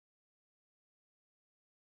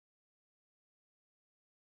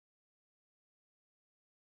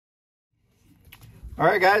All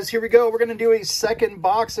right, guys, here we go. We're going to do a second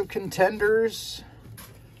box of Contenders.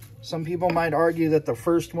 Some people might argue that the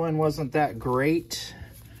first one wasn't that great.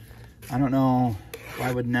 I don't know if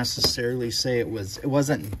I would necessarily say it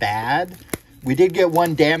wasn't bad. We did get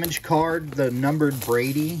one damage card, the numbered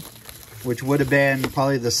Brady, which would have been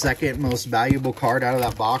probably the second most valuable card out of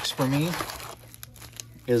that box for me.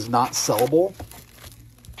 Is not sellable.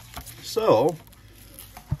 So,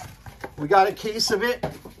 we got a case of it.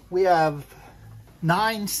 We have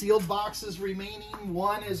 9 sealed boxes remaining.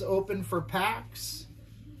 1 is open for packs.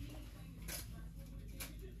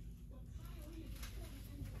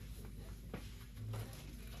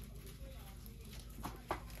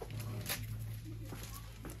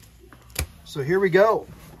 So here we go.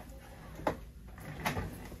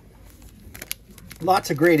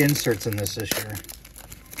 Lots of great inserts in this year.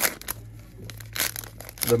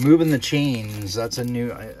 The Moving the Chains, that's a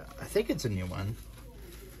new, I think it's a new one.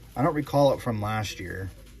 I don't recall it from last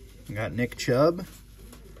year. We got Nick Chubb.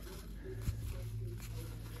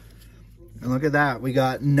 And look at that. We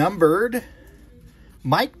got numbered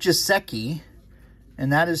Mike Gesicki,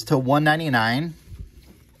 and that is to 199.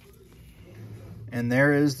 And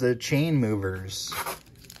there is the Chain Movers.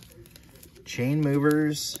 Chain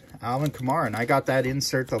Movers, Alvin Kamara. And I got that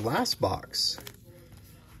insert the last box.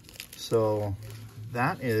 So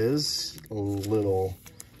that is a little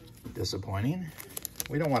disappointing.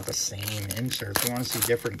 We don't want the same inserts. We want to see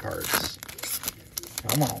different cards.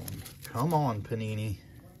 Come on. Come on, Panini.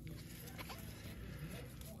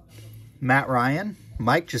 Matt Ryan,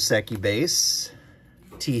 Mike Gesicki base,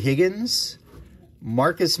 T. Higgins,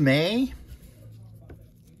 Marcus May.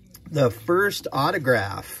 The first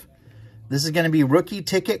autograph. This is going to be rookie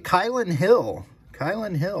ticket, Kylan Hill.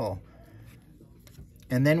 Kylan Hill.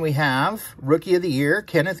 And then we have Rookie of the Year,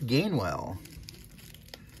 Kenneth Gainwell.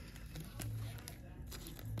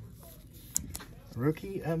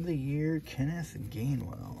 Rookie of the Year, Kenneth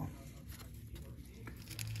Gainwell.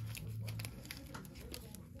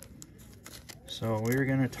 So we're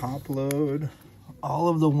going to top load all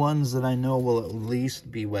of the ones that I know will at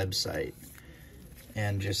least be website.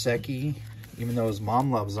 And Gesicki, even though his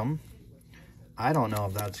mom loves him, I don't know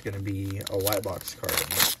if that's going to be a white box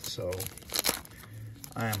card. So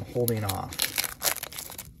I am holding off.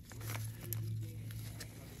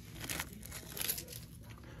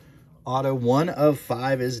 Auto 1 of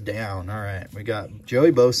 5 is down. All right, we got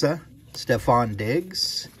Joey Bosa, Stephon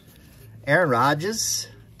Diggs, Aaron Rodgers,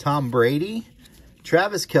 Tom Brady,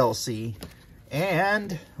 Travis Kelce,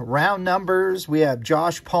 and round numbers, we have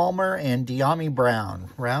Josh Palmer and De'Ami Brown.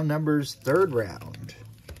 Round numbers, 3rd round.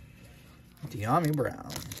 De'Ami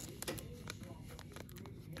Brown.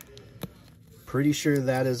 Pretty sure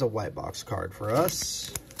that is a white box card for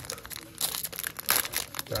us.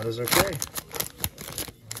 That is okay.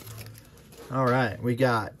 All right, we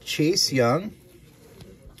got Chase Young,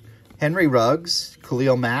 Henry Ruggs,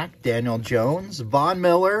 Khalil Mack, Daniel Jones, Von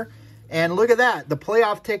Miller, and look at that. The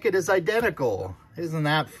playoff ticket is identical. Isn't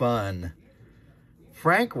that fun?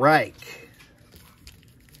 Frank Reich.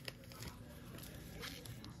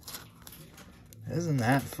 Isn't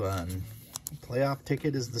that fun? The playoff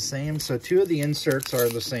ticket is the same. So 2 of the inserts are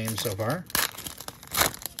the same so far.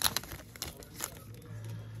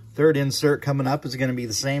 3rd insert coming up is going to be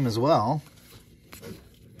the same as well.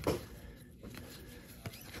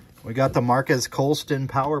 We got the Marquez Colston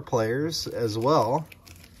power players as well.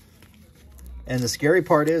 And the scary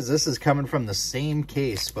part is this is coming from the same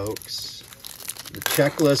case, folks. The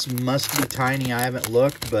checklist must be tiny. I haven't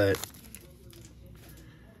looked, but...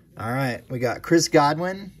 All right, we got Chris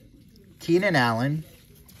Godwin, Keenan Allen,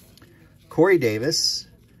 Corey Davis,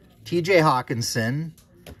 TJ Hawkinson,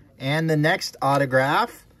 and the next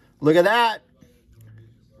autograph, look at that,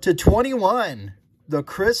 to 21, the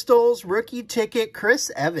Crystals rookie ticket,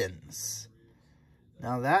 Chris Evans.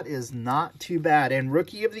 Now that is not too bad. And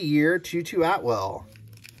Rookie of the Year, Tutu Atwell.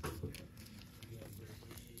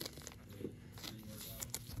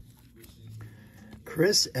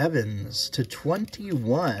 Chris Evans to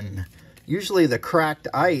 21. Usually the cracked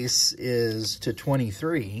ice is to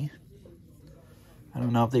 23. I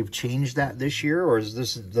don't know if they've changed that this year, or is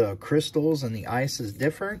this the crystals and the ice is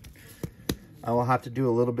different? I will have to do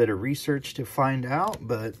a little bit of research to find out,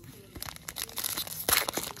 but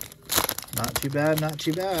not too bad, not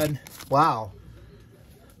too bad. Wow.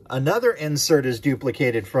 Another insert is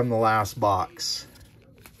duplicated from the last box.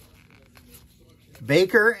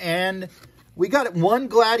 Baker, and we got 1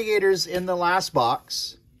 Gladiators in the last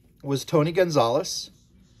box. Was Tony Gonzalez.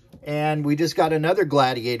 And we just got another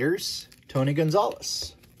Gladiators, Tony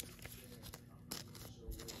Gonzalez.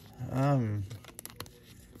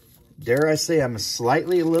 Dare I say I'm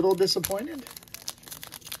slightly a little disappointed?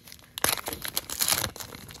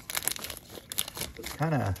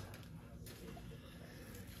 kind of,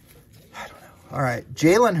 I don't know. All right,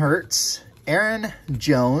 Jalen Hurts, Aaron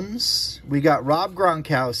Jones. We got Rob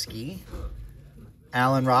Gronkowski,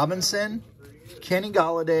 Allen Robinson, Kenny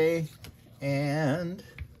Golladay, and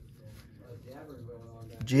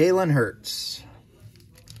Jalen Hurts.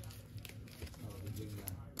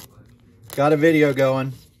 Got a video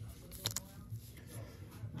going.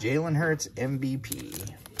 Jalen Hurts MVP.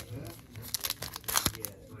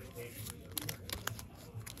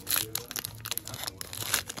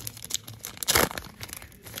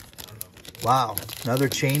 Wow, another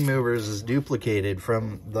Chain Movers is duplicated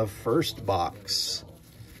from the first box.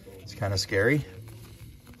 It's kind of scary.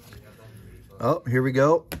 Oh, here we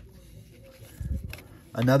go.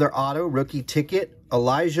 Another auto rookie ticket,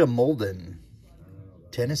 Elijah Molden,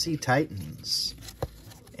 Tennessee Titans.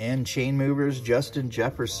 And Chain Movers, Justin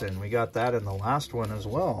Jefferson. We got that in the last one as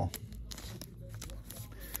well.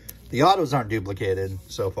 The autos aren't duplicated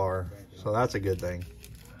so far, so that's a good thing.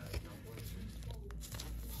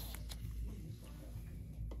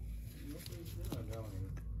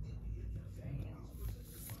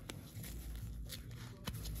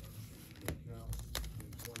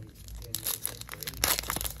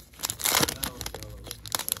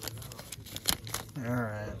 All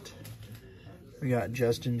right. We got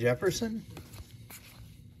Justin Jefferson,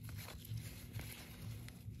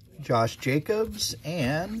 Josh Jacobs,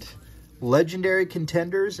 and Legendary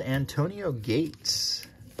Contenders, Antonio Gates.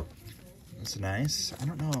 That's nice. I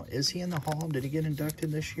don't know. Is he in the Hall? Did he get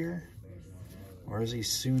inducted this year? Or is he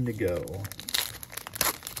soon to go?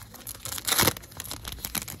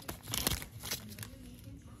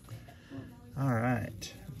 All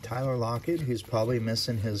right. Tyler Lockett, who's probably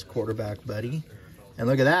missing his quarterback buddy. And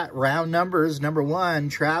look at that. Round numbers. Number 1,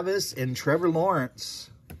 Travis and Trevor Lawrence.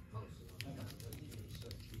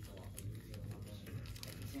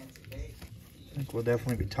 I think we'll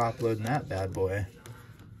definitely be top loading that bad boy.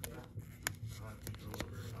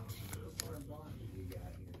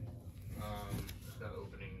 The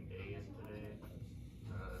opening day is today.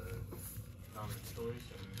 Thomas Choice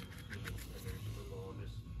and football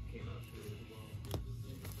just came out today as well.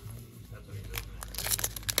 That's what he does.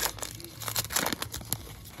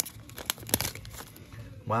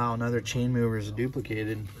 Wow, another Chain Movers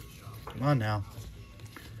duplicated. Come on now.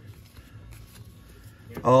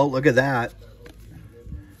 Oh, look at that.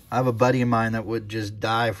 I have a buddy of mine that would just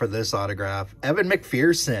die for this autograph. Evan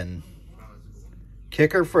McPherson.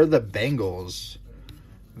 Kicker for the Bengals.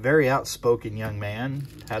 Very outspoken young man.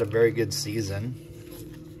 Had a very good season.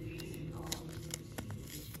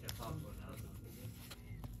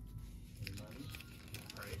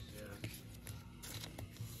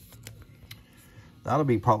 That'll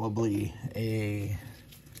be probably a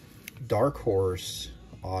dark horse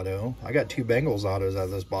auto. I got 2 Bengals autos out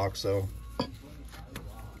of this box, so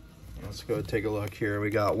let's go take a look here. We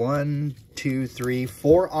got 1, 2, 3,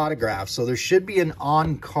 4 autographs. So there should be an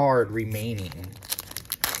on-card remaining.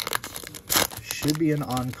 Should be an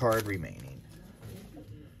on-card remaining.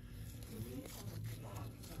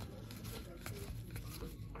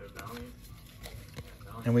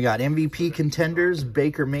 And we got MVP Contenders,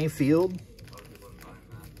 Baker Mayfield.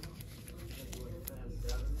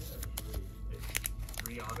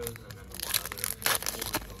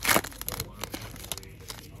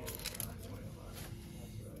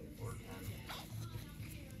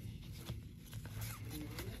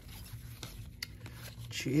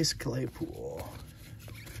 Chase Claypool.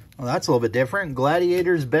 Well, that's a little bit different.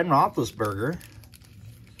 Gladiators, Ben Roethlisberger.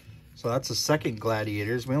 So that's the second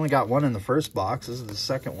Gladiators. We only got 1 in the first box. This is the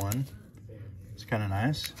second one. It's kind of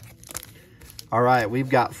nice. All right, we've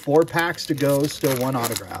got 4 packs to go. Still 1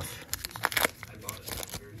 autograph.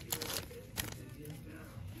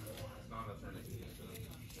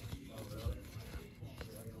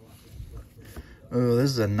 Oh,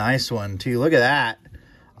 this is a nice one, too. Look at that.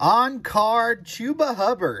 On-card, Chuba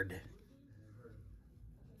Hubbard.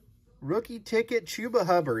 Rookie ticket, Chuba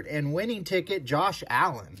Hubbard. And winning ticket, Josh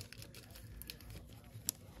Allen.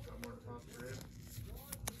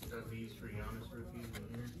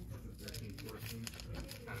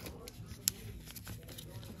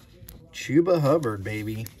 Chuba Hubbard,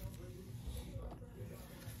 baby.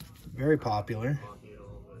 Very popular.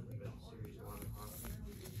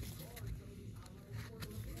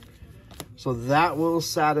 So that will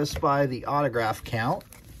satisfy the autograph count.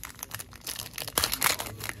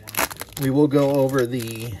 We will go over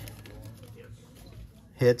the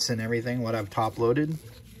hits and everything, what I've top loaded.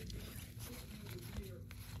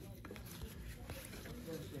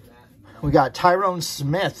 We got Tyrone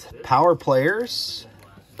Smith, Power Players.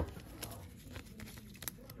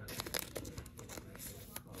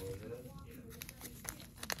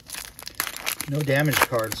 No damage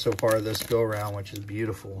cards so far this go around, which is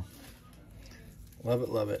beautiful. Love it,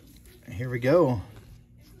 love it. Here we go.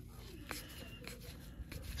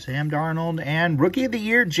 Sam Darnold and Rookie of the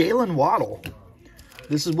Year, Jalen Waddle.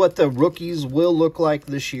 This is what the rookies will look like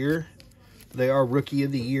this year. They are Rookie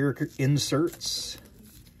of the Year inserts.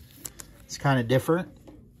 It's kind of different.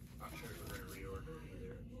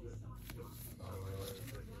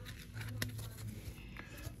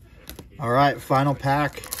 All right, final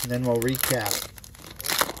pack, and then we'll recap.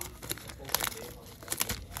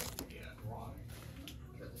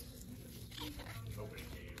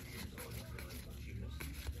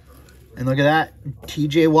 And look at that,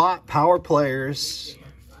 TJ Watt, Power Players,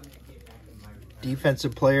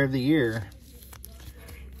 Defensive Player of the Year.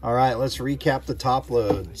 All right, let's recap the top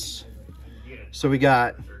loads. So we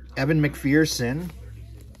got Evan McPherson.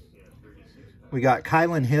 We got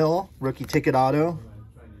Kylan Hill, Rookie Ticket Auto.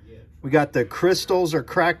 We got the Crystals or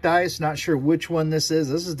Cracked Ice. Not sure which one this is.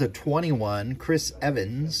 This is the 21, Chris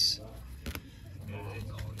Evans.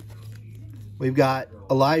 We've got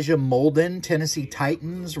Elijah Molden, Tennessee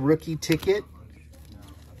Titans, Rookie Ticket.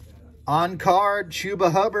 On card,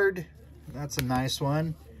 Chuba Hubbard. That's a nice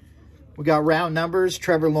one. We got round numbers,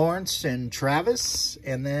 Trevor Lawrence and Travis.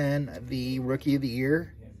 And then the Rookie of the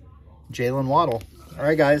Year, Jalen Waddle. All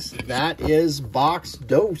right, guys, that is box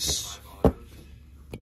dose.